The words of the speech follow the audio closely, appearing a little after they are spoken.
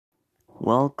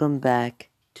Welcome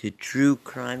back to True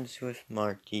Crimes with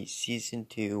Marty, Season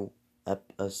 2,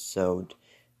 Episode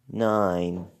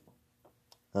 9.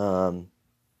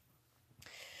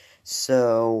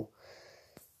 Season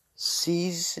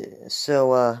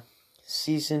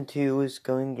 2 is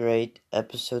going great.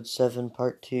 Episode 7,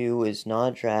 Part 2 is not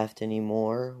a draft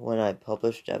anymore. When I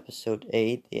published Episode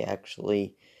 8, they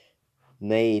actually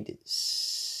made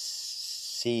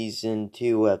Season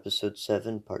 2, Episode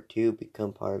 7, Part 2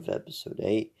 become part of Episode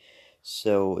 8.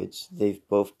 So they've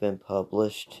both been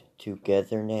published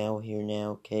together now,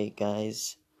 okay,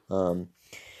 guys?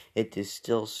 It is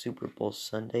still Super Bowl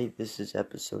Sunday. This is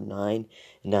Episode 9,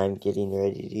 and I'm getting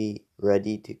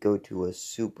ready to go to a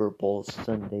Super Bowl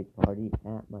Sunday party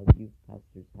at my youth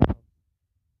pastor's house.